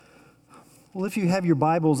Well, if you have your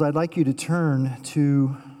Bibles, I'd like you to turn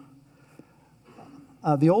to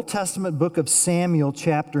the Old Testament book of Samuel,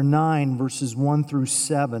 chapter 9, verses 1 through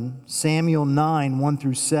 7. Samuel 9, 1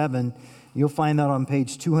 through 7. You'll find that on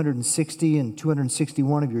page 260 and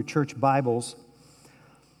 261 of your church Bibles.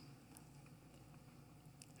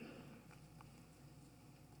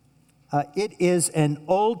 It is an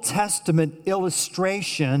Old Testament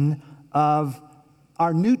illustration of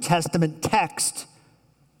our New Testament text,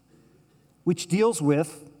 which deals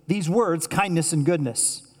with these words, kindness and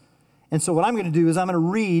goodness. And so what I'm going to do is I'm going to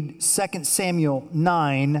read 2 Samuel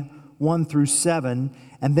 9, 1 through 7,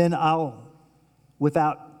 and then I'll,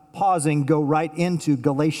 without pausing, go right into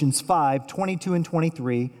Galatians 5, 22 and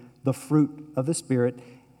 23, the fruit of the Spirit,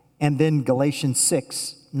 and then Galatians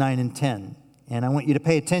 6, 9 and 10. And I want you to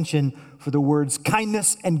pay attention for the words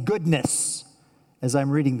kindness and goodness as I'm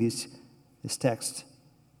reading this text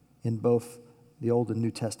in both the Old and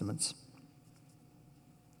New Testaments.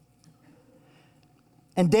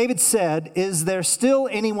 And David said, "Is there still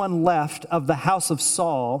anyone left of the house of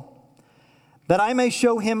Saul, that I may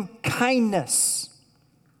show him kindness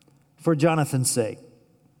for Jonathan's sake?"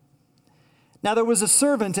 Now there was a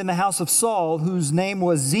servant in the house of Saul whose name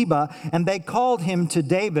was Ziba, and they called him to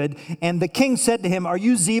David. And the king said to him, "Are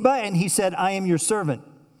you Ziba?" And he said, "I am your servant."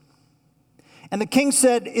 And the king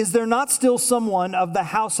said, "Is there not still someone of the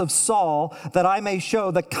house of Saul, that I may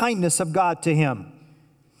show the kindness of God to him?"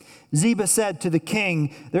 Ziba said to the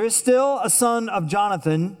king, "There is still a son of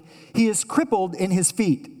Jonathan. He is crippled in his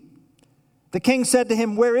feet." The king said to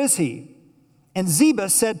him, "Where is he?" And Ziba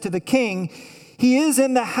said to the king, "He is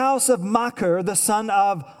in the house of Machir, the son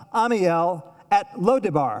of Ammiel, at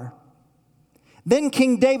Lodebar." Then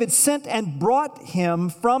King David sent and brought him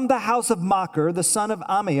from the house of Machir, the son of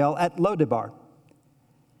Ammiel, at Lodebar.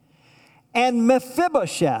 And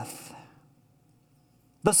Mephibosheth,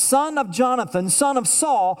 the son of Jonathan, son of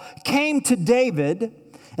Saul, came to David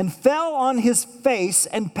and fell on his face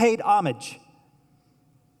and paid homage.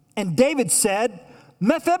 And David said,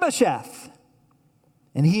 "Mephibosheth."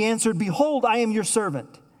 And he answered, "Behold, I am your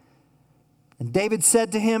servant." And David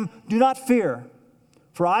said to him, "Do not fear,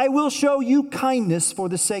 for I will show you kindness for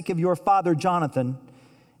the sake of your father Jonathan,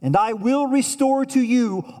 and I will restore to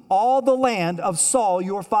you all the land of Saul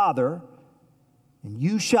your father, and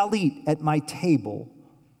you shall eat at my table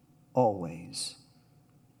always."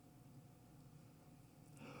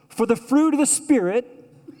 For the fruit of the Spirit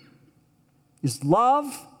is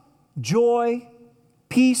love, joy,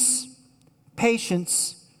 peace,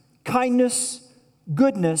 patience, kindness,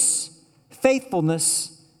 goodness,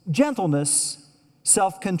 faithfulness, gentleness,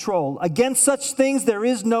 self-control. Against such things there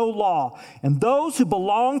is no law. And those who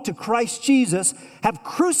belong to Christ Jesus have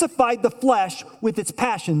crucified the flesh with its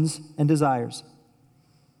passions and desires.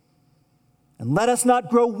 And let us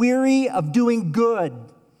not grow weary of doing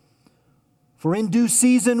good, for in due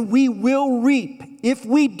season we will reap if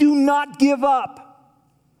we do not give up.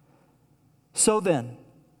 So then,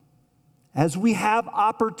 as we have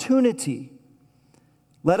opportunity,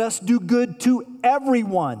 let us do good to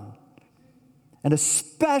everyone, and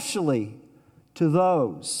especially to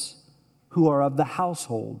those who are of the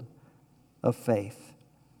household of faith.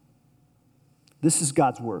 This is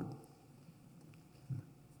God's word.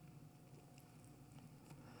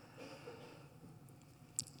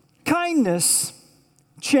 Kindness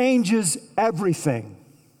changes everything.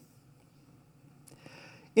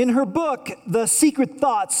 In her book, The Secret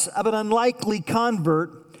Thoughts of an Unlikely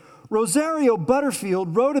Convert, Rosario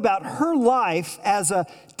Butterfield wrote about her life as a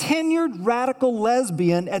tenured radical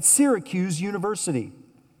lesbian at Syracuse University.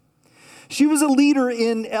 She was a leader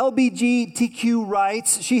in LGBTQ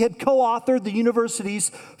rights. She had co-authored the university's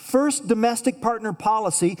first domestic partner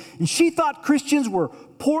policy, and she thought Christians were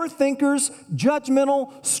poor thinkers,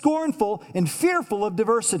 judgmental, scornful, and fearful of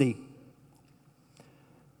diversity.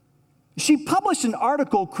 She published an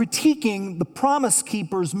article critiquing the Promise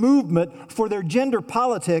Keepers movement for their gender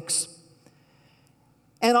politics,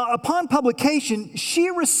 and upon publication, she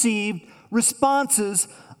received responses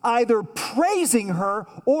either praising her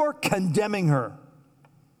or condemning her.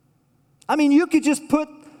 I mean, you could just put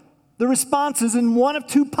the responses in one of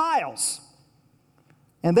two piles,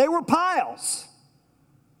 and they were piles.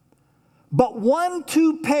 But one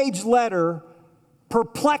 2-page letter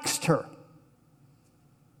perplexed her,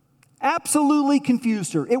 absolutely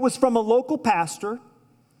confused her. It was from a local pastor.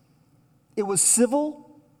 It was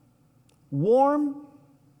civil, warm,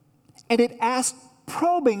 and it asked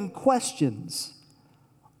probing questions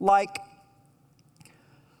like,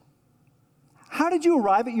 how did you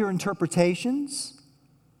arrive at your interpretations?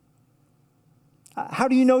 How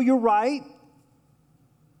do you know you're right?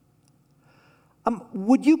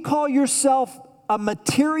 Would you call yourself a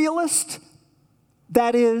materialist?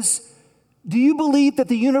 That is, do you believe that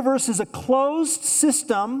the universe is a closed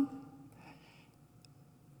system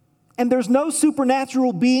and there's no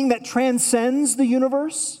supernatural being that transcends the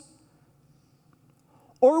universe?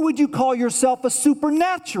 Or would you call yourself a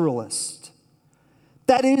supernaturalist?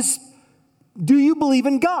 That is, do you believe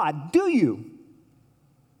in God? Do you?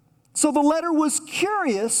 So the letter was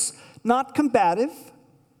curious, not combative,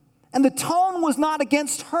 and the tone was not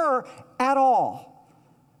against her at all.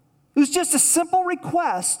 It was just a simple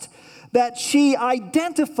request that she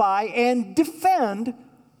identify and defend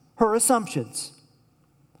her assumptions.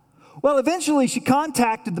 Well, eventually she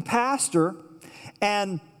contacted the pastor,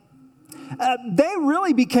 and they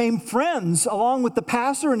really became friends along with the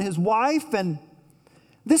pastor and his wife. And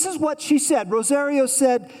this is what she said. Rosario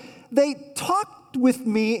said, they talked with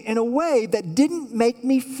me in a way that didn't make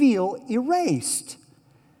me feel erased.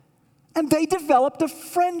 And they developed a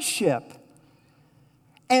friendship.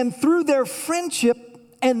 And through their friendship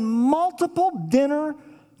and multiple dinner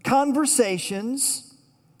conversations,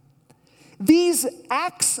 these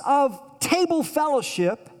acts of table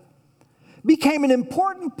fellowship became an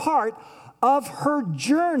important part of her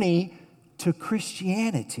journey to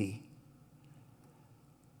Christianity.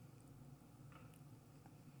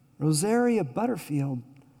 Rosaria Butterfield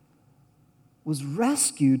was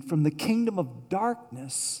rescued from the kingdom of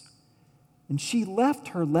darkness, and she left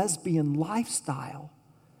her lesbian lifestyle.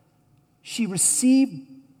 She received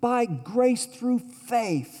by grace through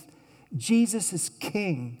faith Jesus is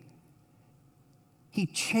King. He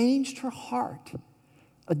changed her heart,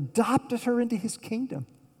 adopted her into his kingdom.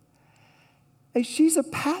 And she's a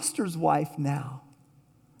pastor's wife now.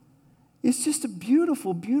 It's just a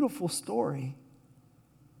beautiful, beautiful story.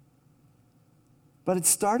 But it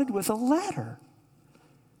started with a letter.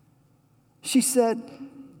 She said,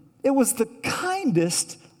 it was the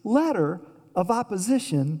kindest letter of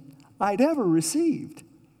opposition I'd ever received.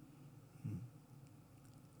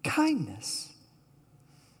 Kindness.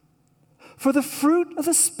 For the fruit of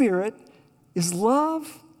the Spirit is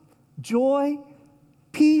love, joy,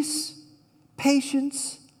 peace,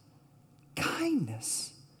 patience,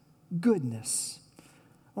 kindness, goodness.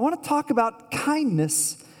 I want to talk about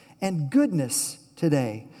kindness and goodness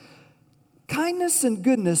today. Kindness and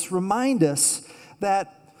goodness remind us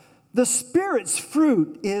that the Spirit's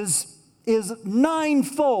fruit is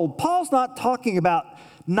ninefold. Paul's not talking about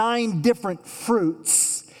 9 different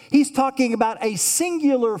fruits. He's talking about a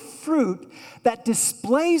singular fruit that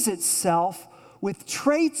displays itself with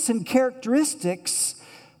traits and characteristics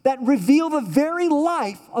that reveal the very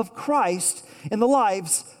life of Christ in the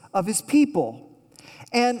lives of his people.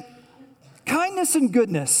 And kindness and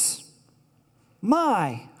goodness,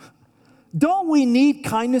 don't we need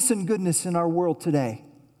kindness and goodness in our world today?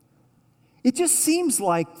 It just seems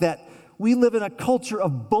like that we live in a culture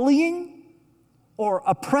of bullying or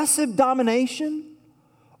oppressive domination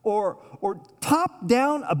or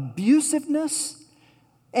top-down abusiveness.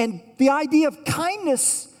 And the idea of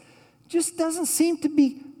kindness just doesn't seem to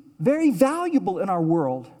be very valuable in our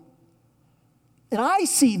world. And I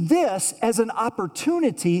see this as an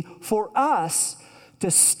opportunity for us to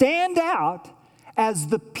stand out as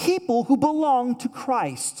the people who belong to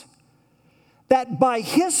Christ. That by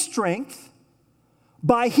his strength,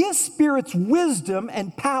 by his Spirit's wisdom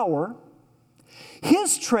and power,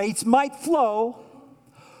 his traits might flow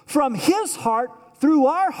from his heart through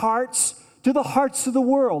our hearts to the hearts of the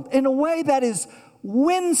world in a way that is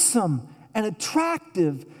winsome and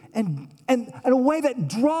attractive and a way that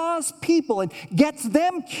draws people and gets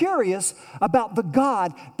them curious about the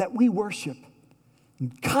God that we worship.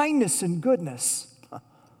 And kindness and goodness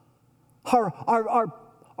are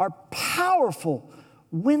powerful,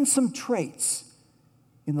 winsome traits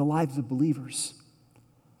in the lives of believers.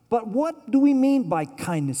 But what do we mean by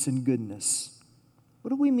kindness and goodness? What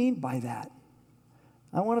do we mean by that?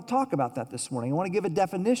 I want to talk about that this morning. I want to give a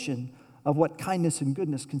definition of what kindness and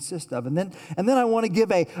goodness consist of. And then I want to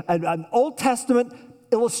give an Old Testament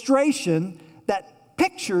illustration that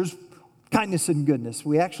pictures kindness and goodness.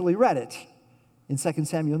 We actually read it in 2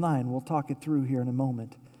 Samuel 9. We'll talk it through here in a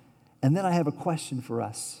moment. And then I have a question for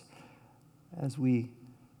us as we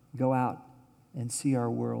go out and see our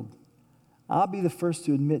world. I'll be the first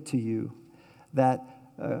to admit to you that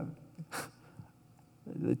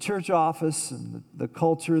the church office and the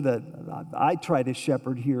culture that I try to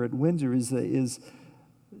shepherd here at Windsor is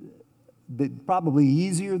probably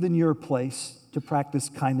easier than your place to practice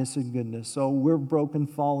kindness and goodness. So we're broken,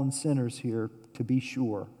 fallen sinners here, to be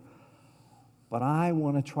sure. But I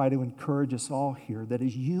want to try to encourage us all here that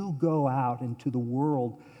as you go out into the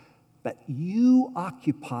world that you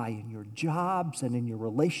occupy in your jobs and in your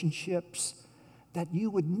relationships, that you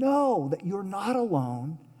would know that you're not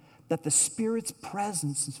alone, that the Spirit's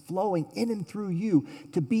presence is flowing in and through you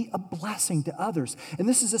to be a blessing to others. And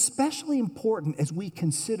this is especially important as we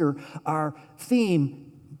consider our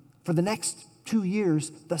theme for the next 2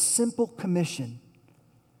 years, the simple commission,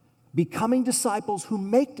 becoming disciples who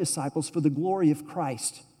make disciples for the glory of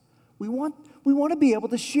Christ. We want to be able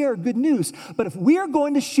to share good news. But if we're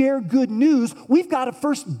going to share good news, we've got to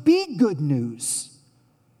first be good news.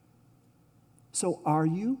 So are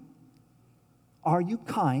you? Are you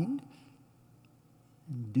kind?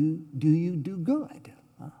 Do you do good?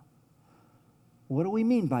 What do we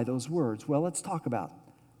mean by those words? Well, let's talk about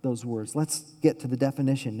those words. Let's get to the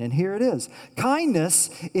definition. And here it is. Kindness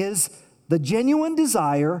is the genuine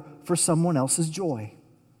desire for someone else's joy.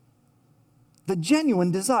 The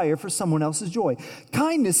genuine desire for someone else's joy.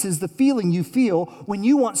 Kindness is the feeling you feel when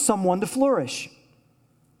you want someone to flourish.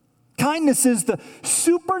 Kindness is the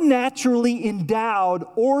supernaturally endowed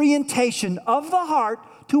orientation of the heart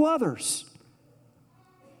to others.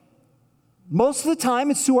 Most of the time,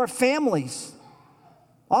 it's to our families.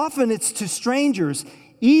 Often, it's to strangers,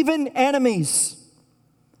 even enemies.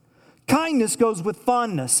 Kindness goes with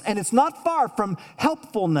fondness, and it's not far from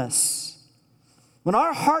helpfulness. When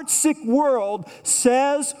our heart-sick world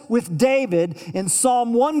says with David in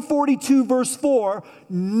Psalm 142, verse 4,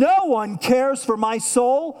 "No one cares for my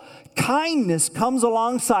soul," kindness comes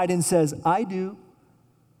alongside and says, "I do.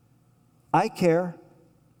 I care.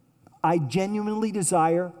 I genuinely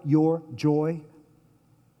desire your joy."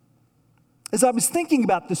 As I was thinking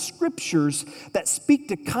about the scriptures that speak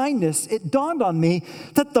to kindness, it dawned on me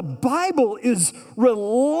that the Bible is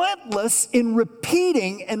relentless in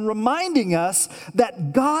repeating and reminding us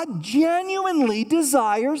that God genuinely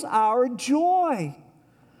desires our joy.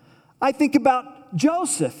 I think about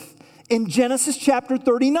Joseph in Genesis chapter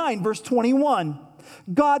 39, verse 21.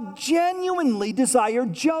 God genuinely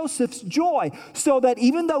desired Joseph's joy, so that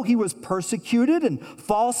even though he was persecuted and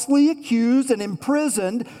falsely accused and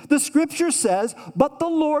imprisoned, the scripture says, "But the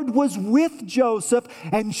Lord was with Joseph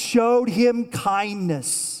and showed him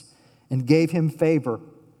kindness and gave him favor."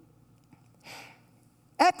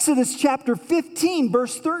 Exodus chapter 15,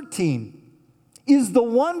 verse 13 is the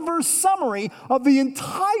one-verse summary of the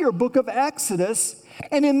entire book of Exodus,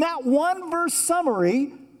 and in that one-verse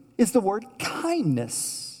summary is the word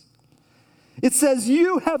kindness. It says,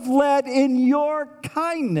 "You have led in your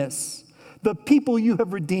kindness the people you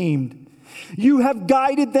have redeemed. You have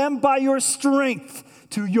guided them by your strength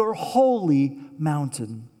to your holy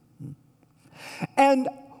mountain." And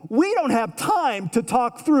we don't have time to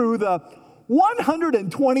talk through the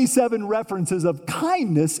 127 references of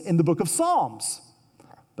kindness in the book of Psalms,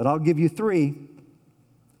 but I'll give you 3.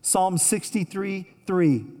 Psalm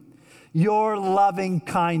 63:3. "Your loving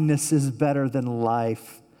kindness is better than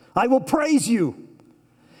life. I will praise you."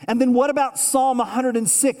 And then what about Psalm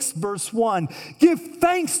 106, verse 1? "Give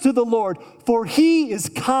thanks to the Lord, for he is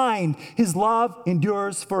kind. His love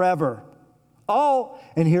endures forever." Oh,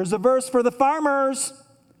 and here's a verse for the farmers.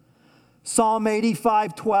 Psalm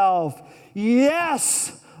 85:12.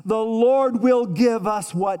 "Yes, the Lord will give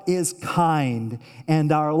us what is kind,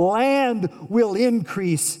 and our land will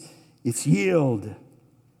increase its yield."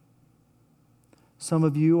 Some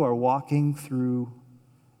of you are walking through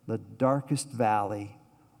the darkest valley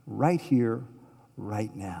right here,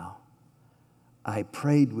 right now. I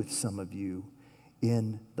prayed with some of you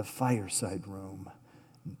in the fireside room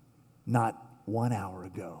not 1 hour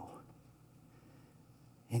ago.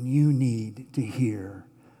 And you need to hear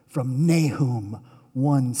from Nahum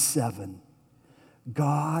 1:7.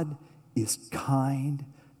 God is kind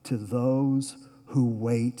to those who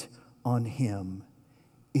wait on him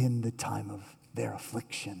in the time of their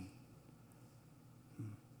affliction.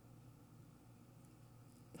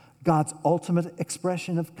 God's ultimate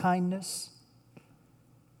expression of kindness,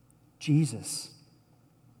 Jesus.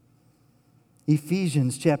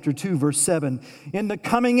 Ephesians chapter 2, verse 7. "In the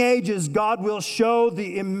coming ages, God will show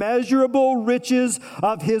the immeasurable riches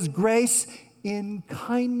of his grace in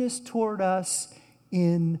kindness toward us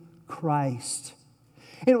in Christ."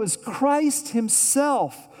 And it was Christ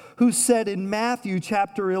himself who said in Matthew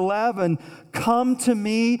chapter 11, "Come to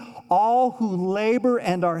me, all who labor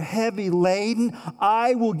and are heavy laden.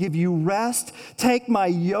 I will give you rest. Take my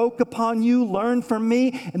yoke upon you. Learn from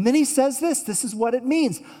me." And then he says this is what it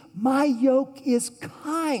means. "My yoke is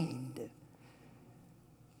kind,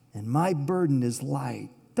 and my burden is light."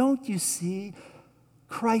 Don't you see?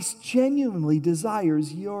 Christ genuinely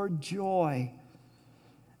desires your joy.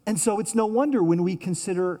 And so it's no wonder when we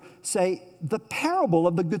consider, say, the parable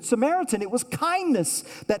of the Good Samaritan. It was kindness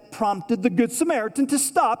that prompted the Good Samaritan to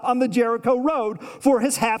stop on the Jericho road for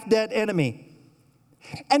his half-dead enemy.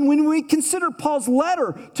 And when we consider Paul's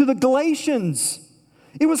letter to the Galatians,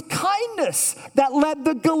 it was kindness that led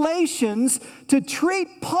the Galatians to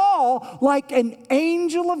treat Paul like an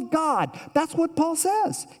angel of God. That's what Paul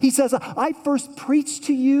says. He says, I first preached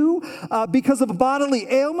to you because of a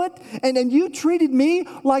bodily ailment, and you treated me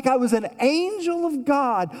like I was an angel of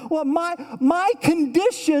God. Well, my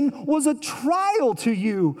condition was a trial to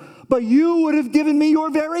you, but you would have given me your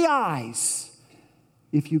very eyes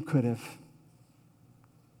if you could have.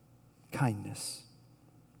 Kindness.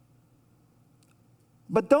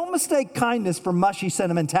 But don't mistake kindness for mushy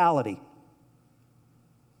sentimentality.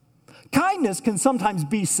 Kindness can sometimes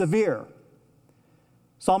be severe.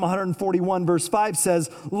 Psalm 141 verse 5 says,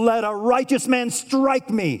 "Let a righteous man strike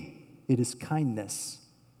me. It is kindness.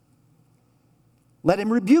 Let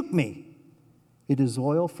him rebuke me. It is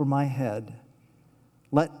oil for my head.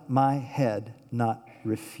 Let my head not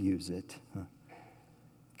refuse it."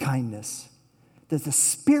 Kindness. There's a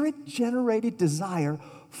Spirit-generated desire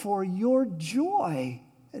for your joy.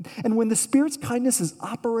 And when the Spirit's kindness is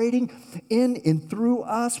operating in and through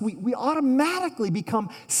us, we automatically become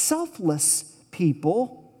selfless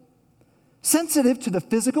people, sensitive to the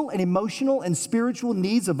physical and emotional and spiritual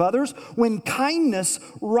needs of others. When kindness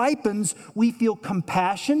ripens, we feel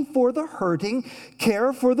compassion for the hurting,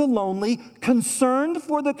 care for the lonely, concerned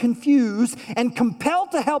for the confused, and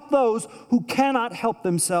compelled to help those who cannot help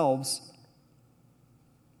themselves.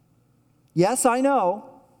 Yes, I know.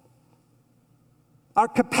 Our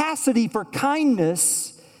capacity for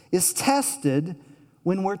kindness is tested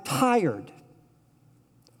when we're tired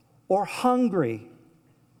or hungry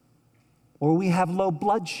or we have low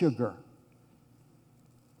blood sugar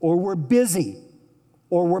or we're busy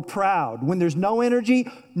or we're proud. When there's no energy,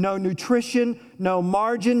 no nutrition, no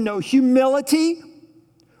margin, no humility,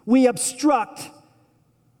 we obstruct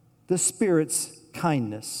the Spirit's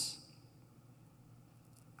kindness.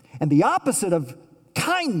 And the opposite of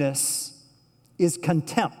kindness is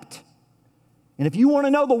contempt. And if you want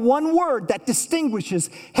to know the one word that distinguishes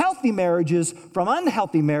healthy marriages from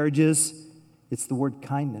unhealthy marriages, it's the word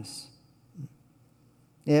kindness.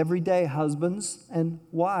 Every day, husbands and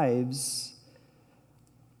wives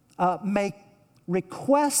make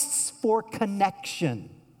requests for connection,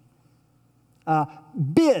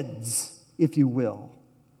 bids, if you will.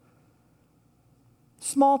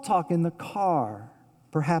 Small talk in the car,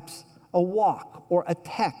 perhaps a walk or a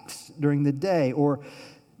text during the day or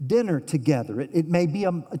dinner together. It may be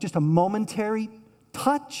just a momentary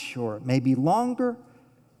touch, or it may be longer.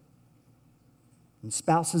 And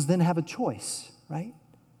spouses then have a choice, right?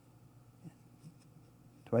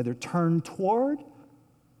 To either turn toward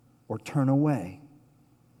or turn away.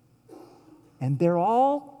 And they're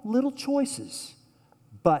all little choices,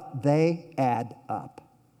 but they add up.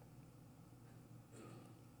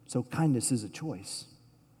 So kindness is a choice.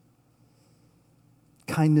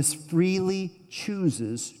 Kindness freely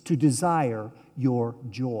chooses to desire your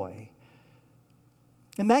joy.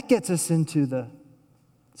 And that gets us into the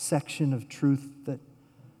section of truth that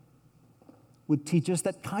would teach us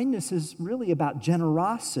that kindness is really about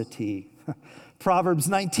generosity. Proverbs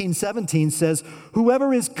 19:17 says,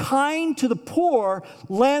 "Whoever is kind to the poor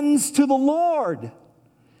lends to the Lord,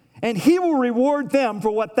 and he will reward them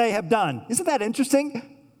for what they have done." Isn't that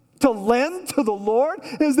interesting? To lend to the Lord?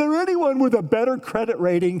 Is there anyone with a better credit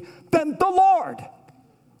rating than the Lord?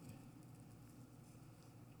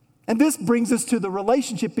 And this brings us to the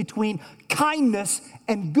relationship between kindness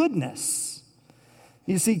and goodness.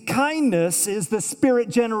 You see, kindness is the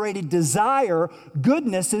Spirit-generated desire.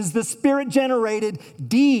 Goodness is the Spirit-generated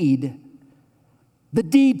deed. The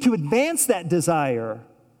deed to advance that desire.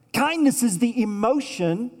 Kindness is the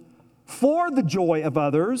emotion for the joy of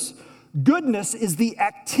others. Goodness is the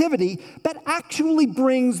activity that actually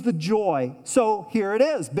brings the joy. So here it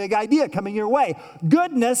is, big idea coming your way.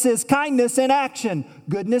 Goodness is kindness in action.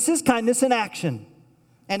 Goodness is kindness in action.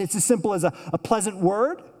 And it's as simple as a pleasant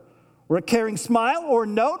word, or a caring smile, or a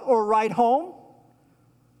note, or a ride home.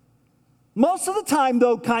 Most of the time,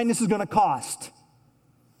 though, kindness is going to cost.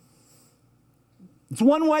 It's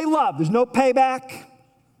one-way love. There's no payback.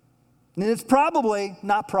 And it's probably,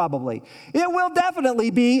 not probably, it will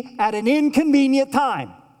definitely be at an inconvenient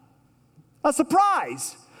time. A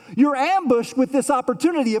surprise. You're ambushed with this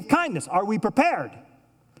opportunity of kindness. Are we prepared?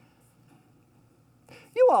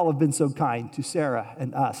 You all have been so kind to Sarah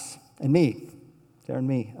and us and me, Sarah and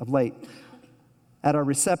me, of late. At our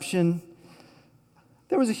reception,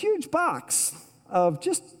 there was a huge box of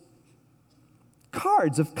just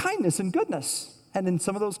cards of kindness and goodness. And then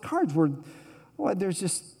some of those cards were, there's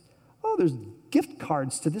gift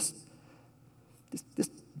cards to this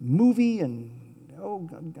movie, and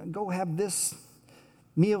go have this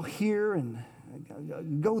meal here and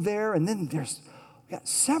go there. And then we got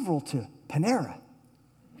several to Panera.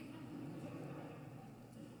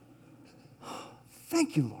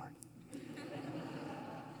 Thank you, Lord.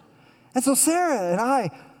 And so Sarah and I,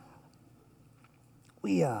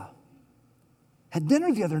 we had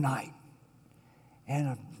dinner the other night, and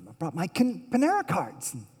I brought my Panera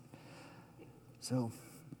cards. And so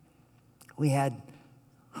we had,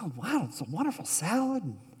 it's a wonderful salad,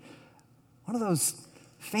 and one of those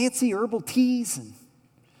fancy herbal teas, and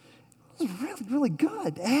it was really, really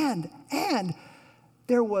good. And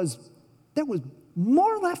there was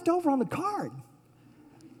more left over on the card.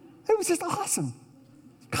 It was just awesome.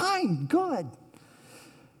 Kind, good.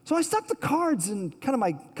 So I stuck the cards in kind of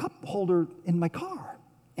my cup holder in my car.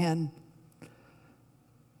 And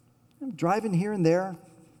I'm driving here and there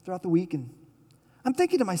throughout the week, and I'm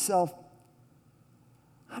thinking to myself,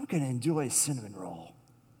 I'm going to enjoy a cinnamon roll.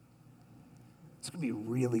 It's going to be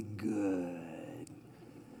really good.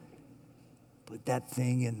 Put that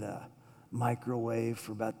thing in the microwave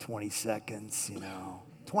for about 20 seconds,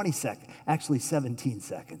 20 seconds, actually 17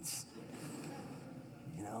 seconds.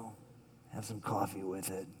 Have some coffee with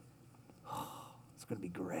it. Oh, it's going to be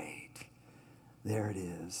great. There it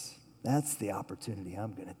is. That's the opportunity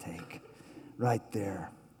I'm going to take right there.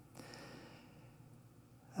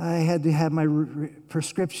 I had to have my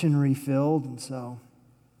prescription refilled, and so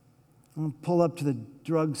I'm going to pull up to the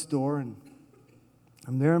drugstore, and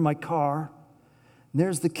I'm there in my car. And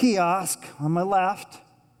there's the kiosk on my left.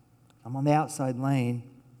 I'm on the outside lane.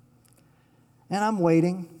 And I'm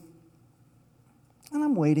waiting. And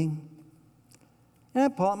I'm waiting. And I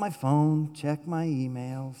pull out my phone, check my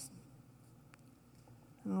emails.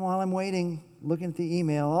 And while I'm waiting, looking at the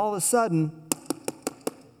email, all of a sudden,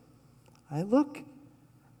 I look,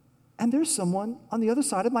 and there's someone on the other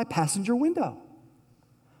side of my passenger window.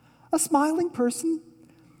 A smiling person.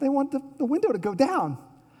 They want the window to go down.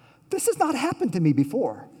 This has not happened to me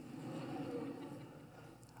before.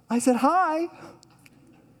 I said, "Hi."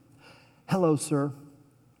 "Hello, sir.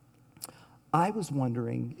 I was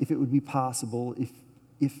wondering if it would be possible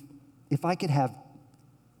if I could have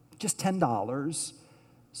just $10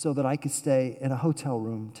 so that I could stay in a hotel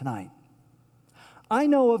room tonight. I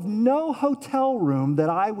know of no hotel room that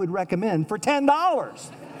I would recommend for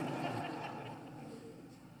 $10.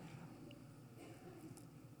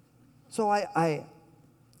 So I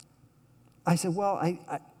said, "Well,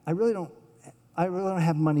 I really don't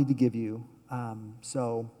have money to give you."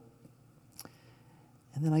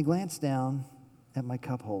 And then I glanced down at my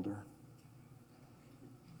cup holder.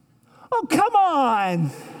 Oh, come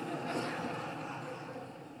on!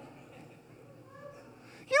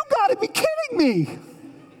 You gotta be kidding me!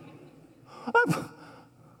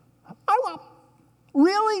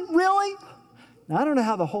 Really? Now, I don't know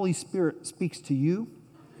how the Holy Spirit speaks to you.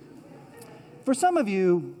 For some of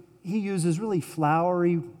you, he uses really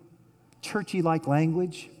flowery, churchy-like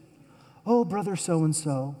language. "Oh, brother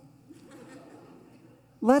so-and-so,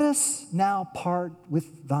 let us now part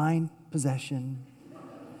with thine possession,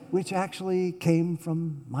 which actually came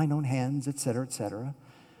from mine own hands," etc., etc.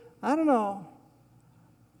 I don't know,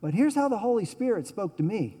 but here's how the Holy Spirit spoke to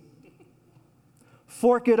me.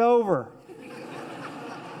 "Fork it over.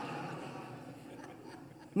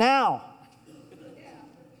 Now."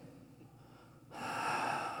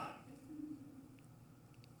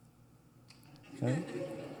 Okay.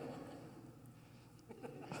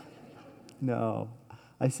 No.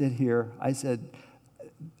 I said,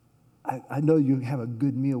 I know you have a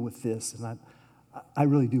good meal with this, and I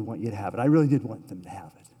really do want you to have it. I really did want them to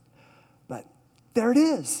have it. But there it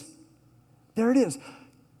is. There it is.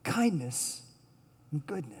 Kindness and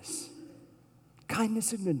goodness.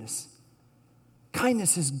 Kindness and goodness.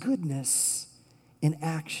 Kindness is goodness in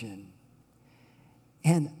action.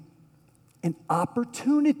 And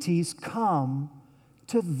opportunities come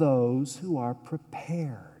to those who are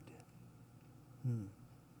prepared.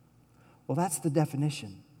 Well, that's the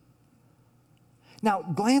definition. Now,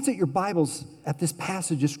 glance at your Bibles at this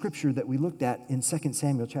passage of Scripture that we looked at in 2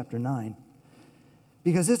 Samuel chapter 9,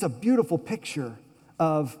 because it's a beautiful picture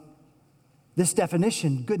of this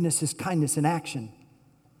definition. Goodness is kindness in action.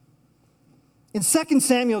 In 2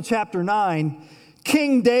 Samuel chapter 9,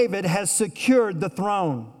 King David has secured the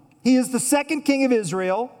throne. He is the second king of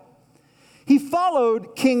Israel. He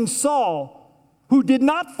followed King Saul, who did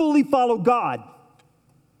not fully follow God.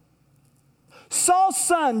 Saul's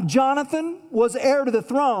son, Jonathan, was heir to the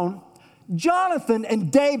throne. Jonathan and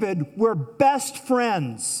David were best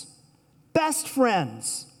friends. best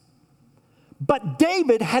friends. But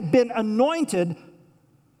David had been anointed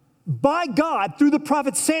by God through the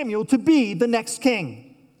prophet Samuel to be the next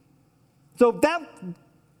king. So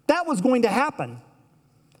that was going to happen.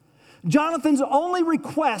 Jonathan's only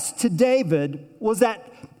request to David was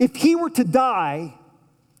that if he were to die,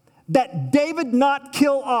 that David not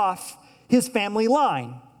kill off his family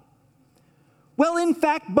line. Well, in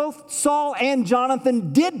fact, both Saul and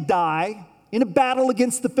Jonathan did die in a battle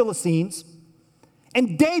against the Philistines,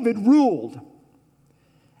 and David ruled.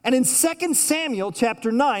 And in 2 Samuel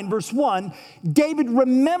chapter 9, verse 1, David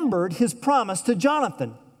remembered his promise to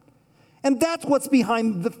Jonathan. And that's what's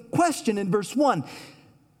behind the question in verse 1.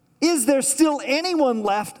 Is there still anyone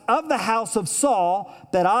left of the house of Saul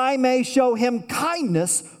that I may show him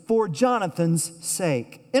kindness for Jonathan's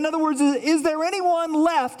sake? In other words, is there anyone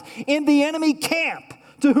left in the enemy camp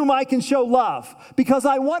to whom I can show love? Because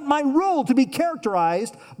I want my rule to be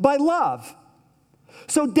characterized by love.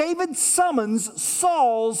 So David summons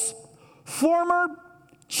Saul's former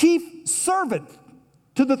chief servant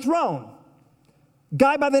to the throne, a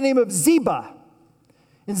guy by the name of Ziba.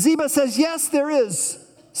 And Ziba says, yes, there is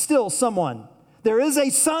still someone. There is a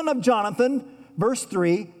son of Jonathan, verse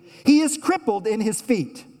 3. He is crippled in his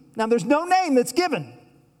feet. Now, there's no name that's given.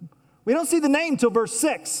 We don't see the name till verse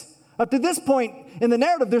 6. Up to this point in the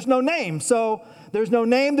narrative, there's no name. So there's no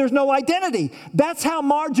name, there's no identity. That's how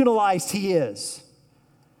marginalized he is.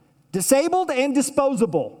 Disabled and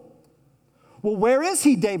disposable. Well, where is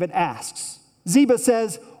he, David asks. Ziba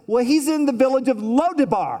says, well, he's in the village of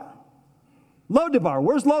Lodebar. Lodebar,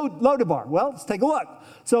 where's Lodebar? Well, let's take a look.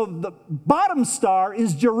 So the bottom star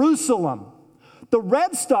is Jerusalem. The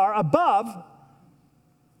red star above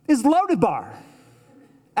is Lodebar,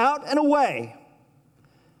 out and away.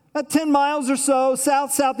 About 10 miles or so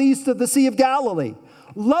southeast of the Sea of Galilee.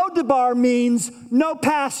 Lodebar means no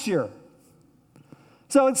pasture.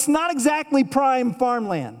 So it's not exactly prime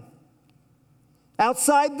farmland.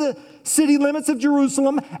 Outside the city limits of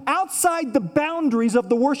Jerusalem, outside the boundaries of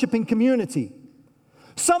the worshiping community.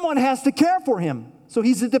 Someone has to care for him, so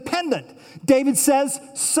he's a dependent. David says,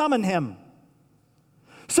 summon him.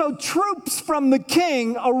 So troops from the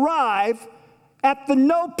king arrive at the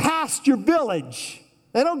no pasture village.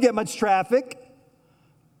 They don't get much traffic.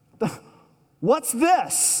 What's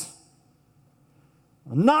this?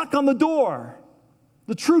 A knock on the door.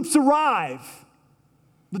 The troops arrive.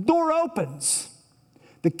 The door opens.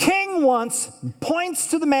 The king points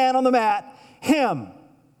to the man on the mat, him.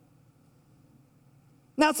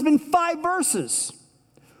 Now it's been 5 verses.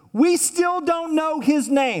 We still don't know his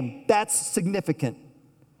name. That's significant.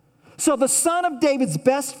 So the son of David's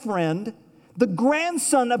best friend, the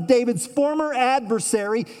grandson of David's former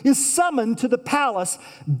adversary, is summoned to the palace.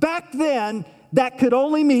 Back then, that could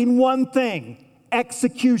only mean one thing: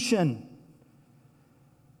 execution.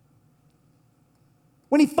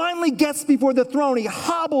 When he finally gets before the throne, he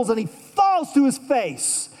hobbles and he falls to his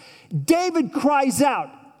face. David cries out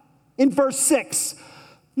in verse 6,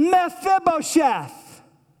 Mephibosheth.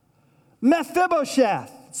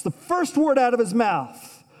 Mephibosheth. It's the first word out of his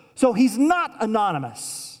mouth. So he's not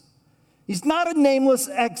anonymous. He's not a nameless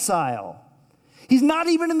exile. He's not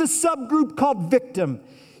even in the subgroup called victim.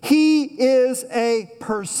 He is a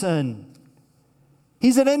person.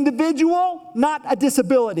 He's an individual, not a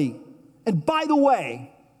disability. And by the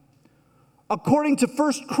way, according to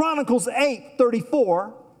 1 Chronicles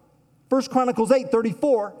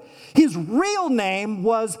 8:34, his real name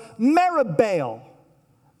was Meribbaal.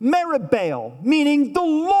 Meribbaal, meaning the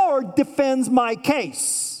Lord defends my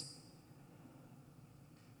case.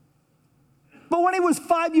 But when he was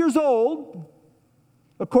 5 years old,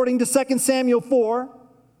 according to 2 Samuel 4,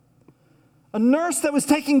 a nurse that was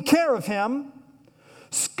taking care of him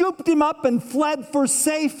scooped him up and fled for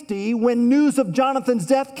safety. When news of Jonathan's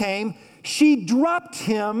death came, she dropped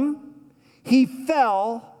him, he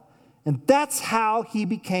fell, and that's how he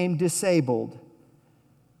became disabled.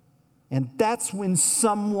 And that's when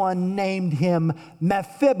someone named him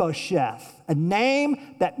Mephibosheth, a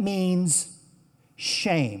name that means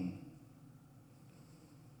shame.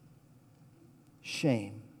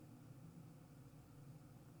 Shame.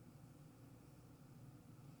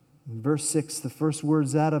 In verse 6, the first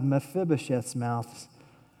words out of Mephibosheth's mouth,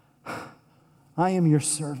 I am your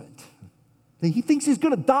servant. He thinks he's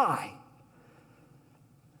going to die.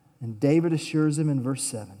 And David assures him in verse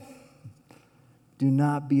 7, do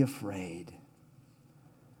not be afraid.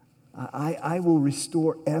 I will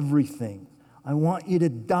restore everything. I want you to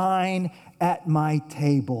dine at my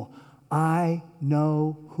table. I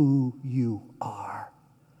know who you are.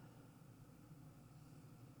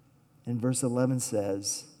 And verse 11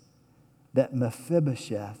 says that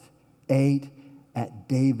Mephibosheth ate at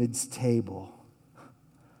David's table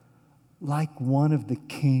like one of the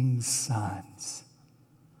king's sons.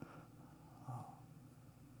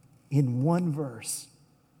 In one verse,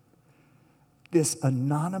 this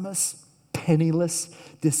anonymous, penniless,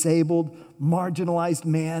 disabled, marginalized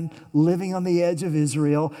man living on the edge of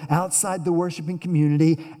Israel, outside the worshiping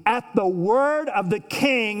community, at the word of the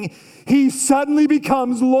king, he suddenly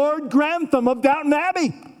becomes Lord Grantham of Downton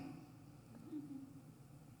Abbey.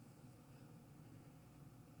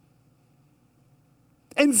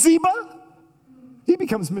 And Ziba, he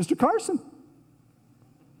becomes Mr. Carson.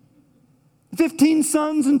 15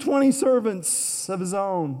 sons and 20 servants of his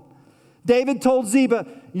own. David told Ziba,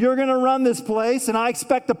 you're going to run this place, and I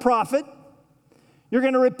expect a prophet. You're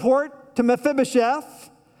going to report to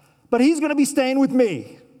Mephibosheth, but he's going to be staying with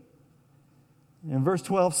me. And verse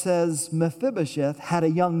 12 says, Mephibosheth had a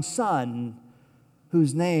young son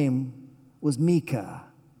whose name was Micah.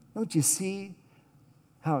 Don't you see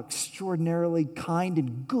how extraordinarily kind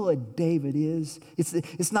and good David is?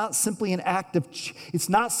 It's not simply an act of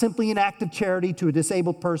charity to a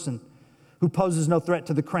disabled person who poses no threat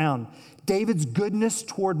to the crown. David's goodness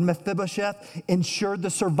toward Mephibosheth ensured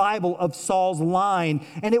the survival of Saul's line,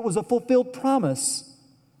 and it was a fulfilled promise.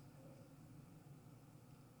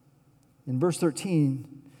 In verse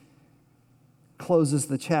 13, closes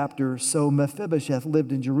the chapter, so Mephibosheth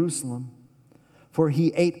lived in Jerusalem, for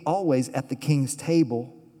he ate always at the king's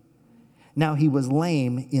table. Now he was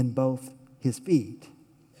lame in both his feet.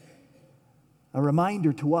 A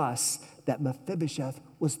reminder to us that Mephibosheth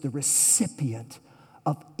was the recipient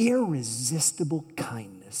of irresistible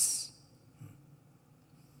kindness.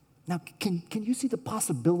 Now, can you see the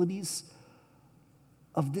possibilities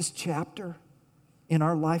of this chapter in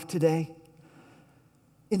our life today?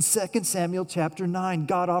 In 2 Samuel chapter 9,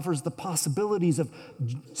 God offers the possibilities of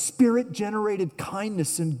spirit-generated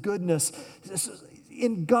kindness and goodness.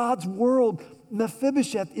 In God's world,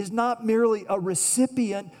 Mephibosheth is not merely a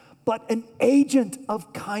recipient, but an agent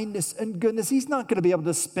of kindness and goodness. He's not going to be able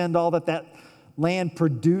to spend all that land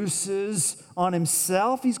produces on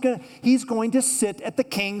himself. He's going to sit at the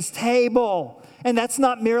king's table. And that's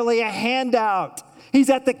not merely a handout. He's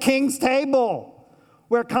at the king's table,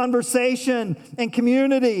 where conversation and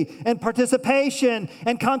community and participation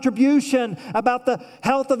and contribution about the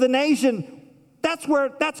health of the nation, that's where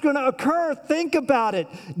that's going to occur. Think about it.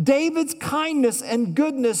 David's kindness and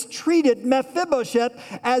goodness treated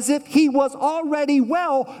Mephibosheth as if he was already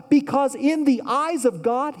well, because in the eyes of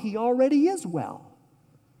God, he already is well.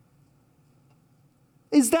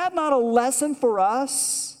 Is that not a lesson for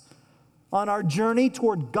us on our journey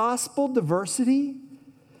toward gospel diversity?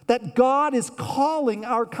 That God is calling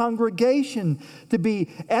our congregation to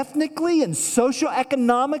be ethnically and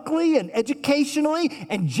socioeconomically and educationally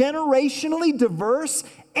and generationally diverse,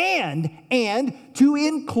 and to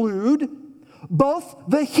include both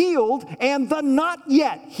the healed and the not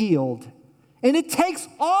yet healed. And it takes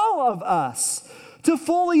all of us to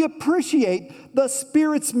fully appreciate the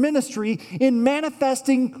Spirit's ministry in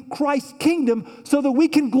manifesting Christ's kingdom so that we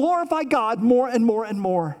can glorify God more and more and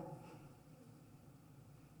more.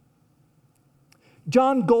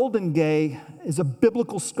 John Goldengay is a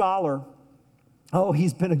biblical scholar. Oh,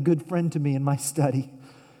 he's been a good friend to me in my study.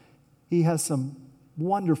 He has some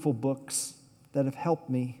wonderful books that have helped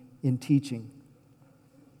me in teaching.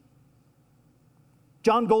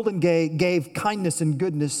 John Goldengay gave kindness and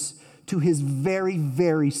goodness to his very,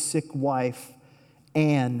 very sick wife,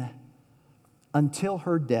 Anne, until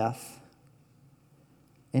her death.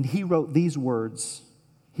 And he wrote these words.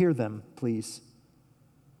 Hear them, please.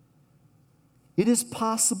 It is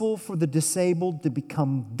possible for the disabled to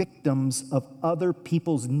become victims of other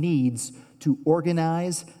people's needs to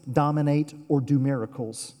organize, dominate, or do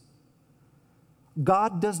miracles.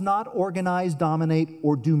 God does not organize, dominate,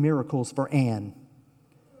 or do miracles for Anne.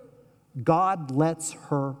 God lets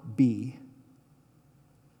her be.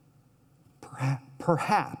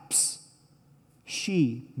 Perhaps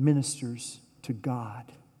she ministers to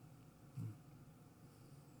God.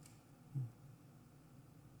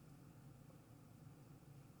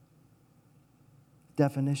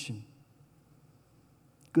 Definition: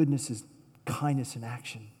 goodness is kindness in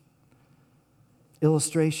action.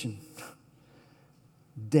 Illustration: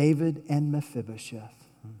 David and Mephibosheth.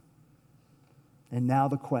 And now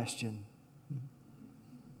the question.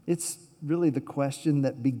 It's really the question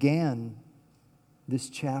that began this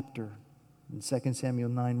chapter in 2 Samuel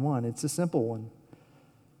 9:1. It's a simple one.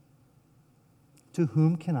 To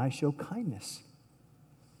whom can I show kindness?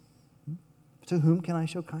 To whom can I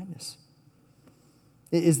show kindness?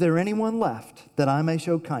 Is there anyone left that I may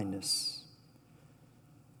show kindness?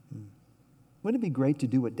 Wouldn't it be great to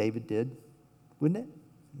do what David did? Wouldn't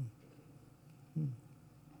it?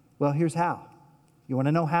 Well, here's how. You want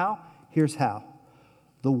to know how? Here's how.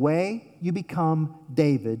 The way you become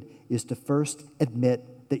David is to first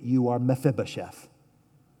admit that you are Mephibosheth.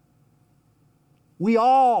 We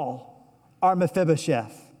all are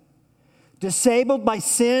Mephibosheth. Disabled by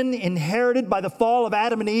sin, inherited by the fall of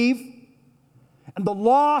Adam and Eve. And the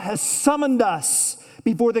law has summoned us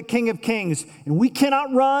before the King of Kings. And we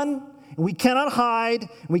cannot run, and we cannot hide,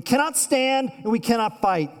 and we cannot stand, and we cannot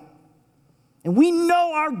fight. And we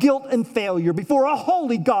know our guilt and failure before a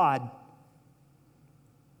holy God.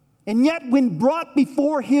 And yet, when brought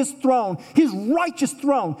before his throne, his righteous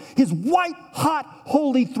throne, his white, hot,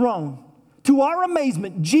 holy throne, to our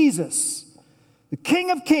amazement, Jesus, the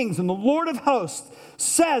King of Kings and the Lord of hosts,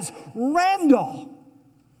 says, Randall,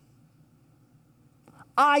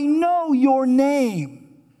 I know your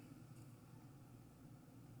name.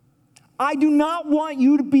 I do not want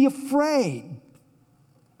you to be afraid.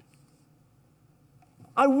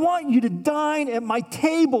 I want you to dine at my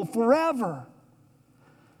table forever,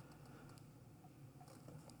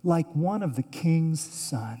 like one of the king's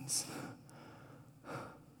sons.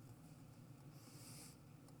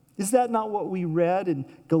 Is that not what we read in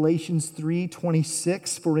Galatians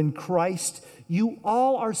 3:26? For in Christ you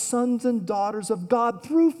all are sons and daughters of God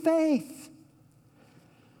through faith.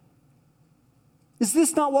 Is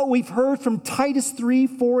this not what we've heard from Titus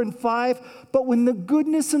 3:4 and 5? But when the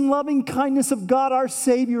goodness and loving kindness of God our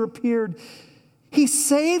Savior appeared, he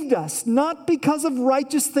saved us, not because of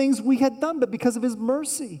righteous things we had done, but because of his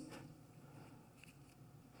mercy.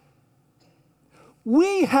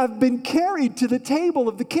 We have been carried to the table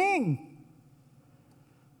of the King.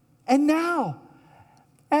 And now,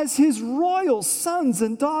 as his royal sons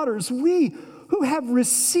and daughters, we who have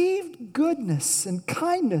received goodness and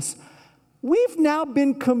kindness, we've now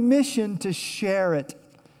been commissioned to share it.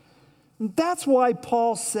 And that's why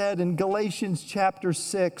Paul said in Galatians chapter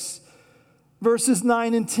 6, verses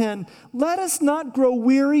 9 and 10, let us not grow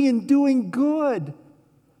weary in doing good.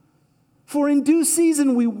 For in due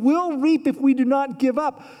season we will reap if we do not give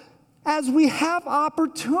up. As we have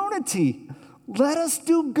opportunity, let us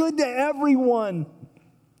do good to everyone,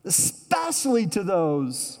 especially to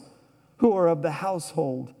those who are of the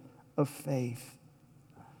household of faith.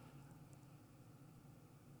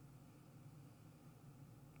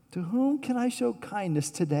 To whom can I show kindness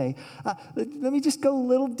today? Let me just go a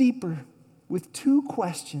little deeper with two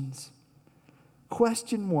questions.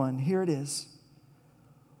 Question one, here it is.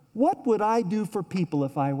 What would I do for people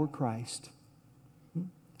if I were Christ?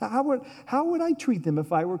 How would I treat them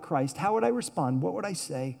if I were Christ? How would I respond? What would I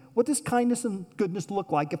say? What does kindness and goodness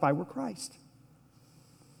look like if I were Christ?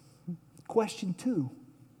 Question two.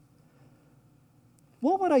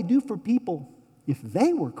 What would I do for people if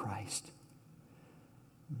they were Christ?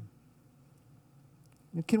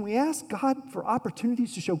 Can we ask God for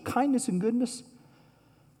opportunities to show kindness and goodness,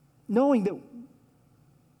 knowing that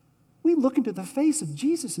we look into the face of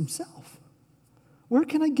Jesus himself? Where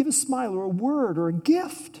can I give a smile or a word or a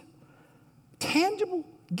gift? Tangible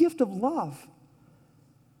gift of love.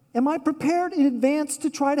 Am I prepared in advance to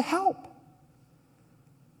try to help?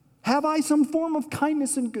 Have I some form of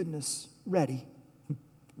kindness and goodness ready?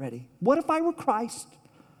 Ready. What if I were Christ?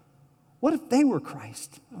 What if they were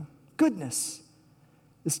Christ? Goodness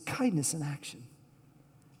is kindness in action.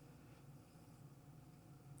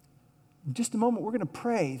 In just a moment, we're going to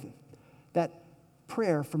pray that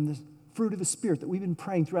prayer from the fruit of the Spirit that we've been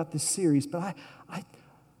praying throughout this series. But I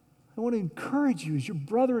want to encourage you as your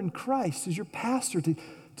brother in Christ, as your pastor,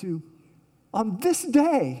 to on this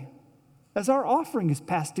day, as our offering is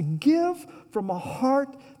passed, to give from a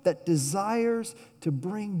heart that desires to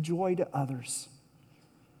bring joy to others.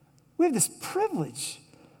 We have this privilege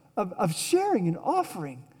of sharing and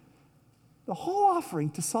offering, the whole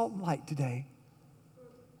offering to Salt and Light today.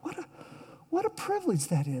 What a privilege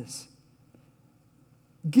that is.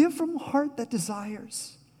 Give from a heart that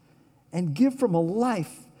desires and give from a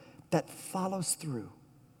life that follows through.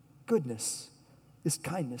 Goodness is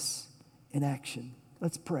kindness in action.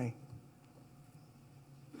 Let's pray.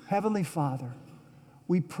 Heavenly Father,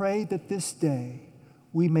 we pray that this day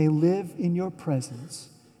we may live in your presence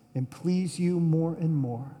and please you more and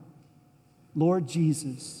more. Lord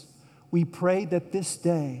Jesus, we pray that this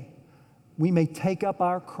day we may take up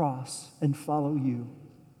our cross and follow you.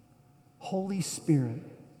 Holy Spirit,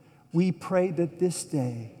 we pray that this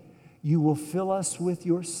day you will fill us with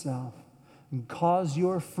yourself and cause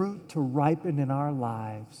your fruit to ripen in our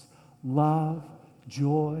lives. Love,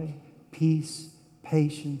 joy, peace,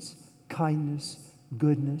 patience, kindness,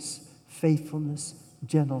 goodness, faithfulness,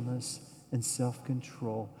 gentleness, and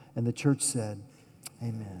self-control. And the church said,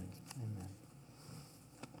 Amen.